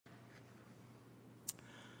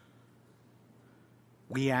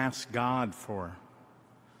We ask God for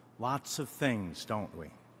lots of things, don't we?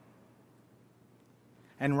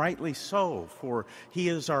 And rightly so, for He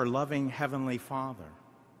is our loving Heavenly Father.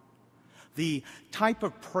 The type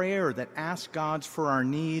of prayer that asks God for our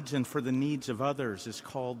needs and for the needs of others is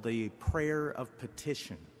called the prayer of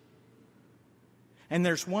petition. And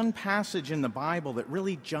there's one passage in the Bible that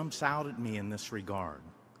really jumps out at me in this regard.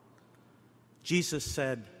 Jesus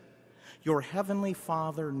said, "Your Heavenly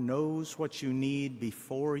Father knows what you need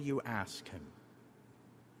before you ask Him."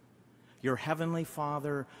 Your Heavenly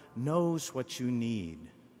Father knows what you need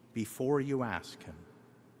before you ask Him.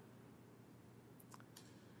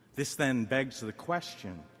 This then begs the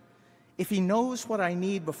question, if He knows what I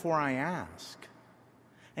need before I ask,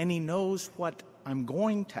 and He knows what I'm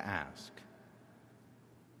going to ask,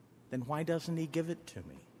 then why doesn't He give it to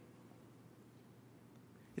me?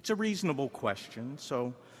 It's a reasonable question,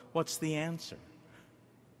 so what's the answer?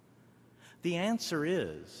 The answer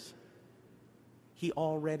is, He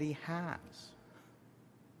already has.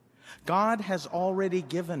 God has already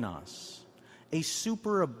given us a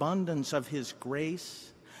superabundance of His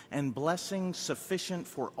grace and blessings sufficient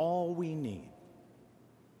for all we need.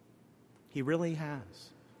 He really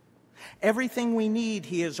has. Everything we need,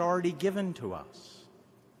 He has already given to us.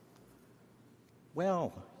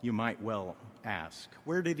 Well, you might well ask,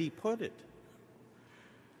 where did He put it?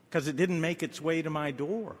 Because it didn't make its way to my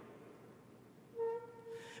door.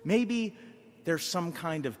 Maybe there's some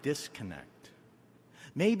kind of disconnect.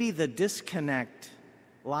 Maybe the disconnect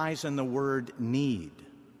lies in the word need.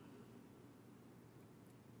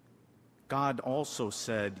 God also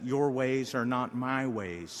said, "Your ways are not my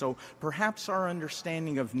ways." So perhaps our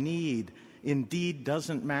understanding of need indeed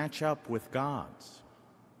doesn't match up with God's.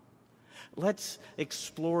 Let's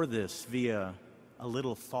explore this via a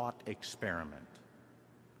little thought experiment.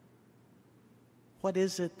 What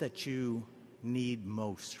is it that you need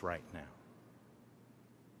most right now?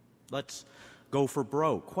 Let's go for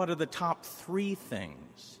broke. What are the top 3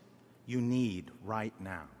 things you need right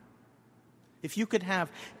now? If you could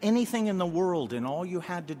have anything in the world and all you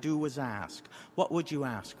had to do was ask, what would you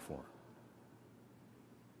ask for?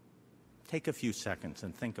 Take a few seconds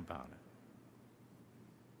and think about it.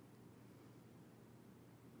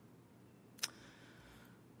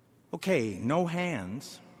 Okay, no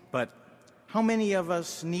hands, but how many of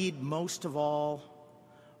us need most of all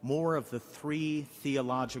more of the 3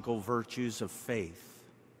 theological virtues of faith,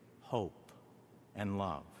 hope, and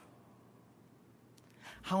love?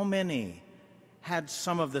 How many had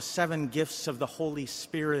some of the 7 gifts of the Holy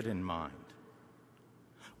Spirit in mind?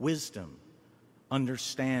 Wisdom,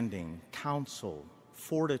 understanding, counsel,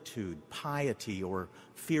 fortitude, piety, or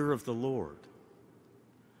fear of the Lord.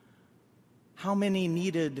 How many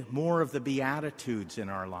needed more of the Beatitudes in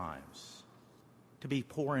our lives? To be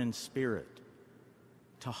poor in spirit,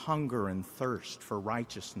 to hunger and thirst for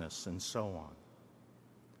righteousness, and so on.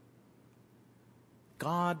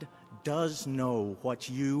 God does know what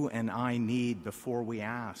you and I need before we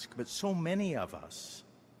ask, but so many of us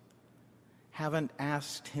haven't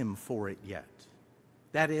asked Him for it yet.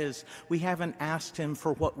 That is, we haven't asked Him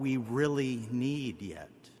for what we really need yet.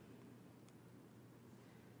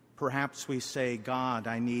 Perhaps we say, "God,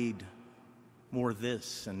 I need more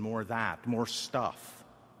this and more that, more stuff."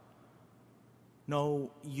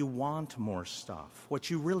 No, you want more stuff. What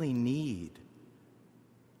you really need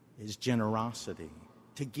is generosity,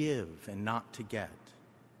 to give and not to get.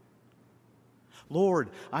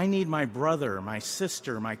 Lord, I need my brother, my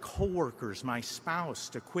sister, my coworkers, my spouse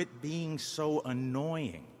to quit being so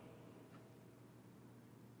annoying.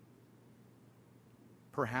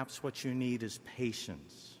 Perhaps what you need is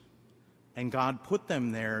patience, and God put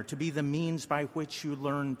them there to be the means by which you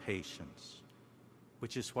learn patience,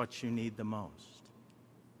 which is what you need the most.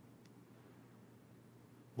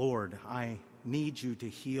 Lord, I need you to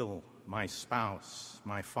heal my spouse,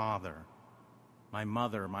 my father, my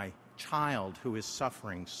mother, my child who is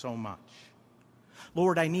suffering so much.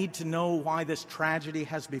 Lord, I need to know why this tragedy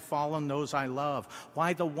has befallen those I love,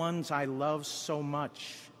 why the ones I love so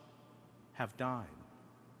much have died.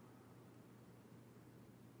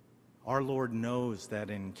 Our Lord knows that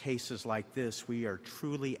in cases like this, we are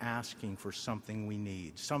truly asking for something we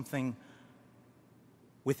need, something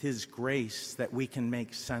with His grace that we can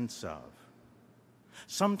make sense of.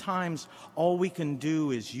 Sometimes all we can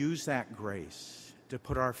do is use that grace to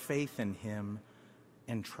put our faith in Him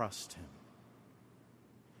and trust Him.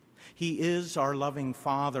 He is our loving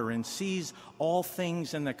Father and sees all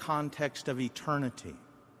things in the context of eternity,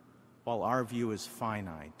 while our view is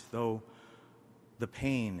finite, though the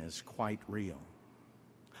pain is quite real.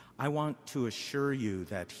 I want to assure you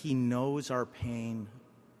that He knows our pain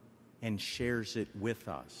and shares it with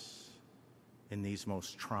us in these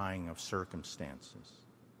most trying of circumstances.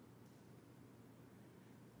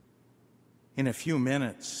 In a few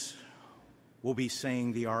minutes, we'll be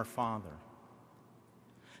saying the Our Father.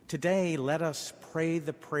 Today, let us pray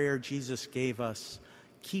the prayer Jesus gave us,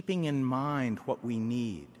 keeping in mind what we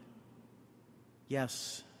need.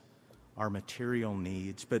 Yes, our material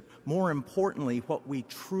needs, but more importantly, what we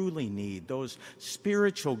truly need, those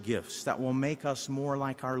spiritual gifts that will make us more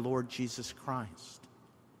like our Lord Jesus Christ.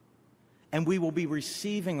 And we will be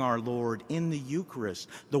receiving our Lord in the Eucharist,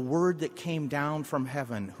 the Word that came down from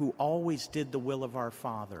heaven, who always did the will of our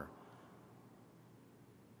Father.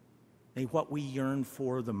 May what we yearn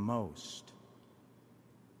for the most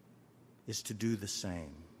is to do the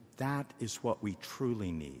same. That is what we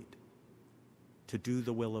truly need, to do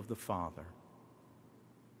the will of the Father.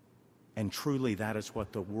 And truly, that is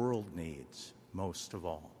what the world needs most of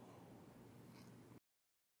all.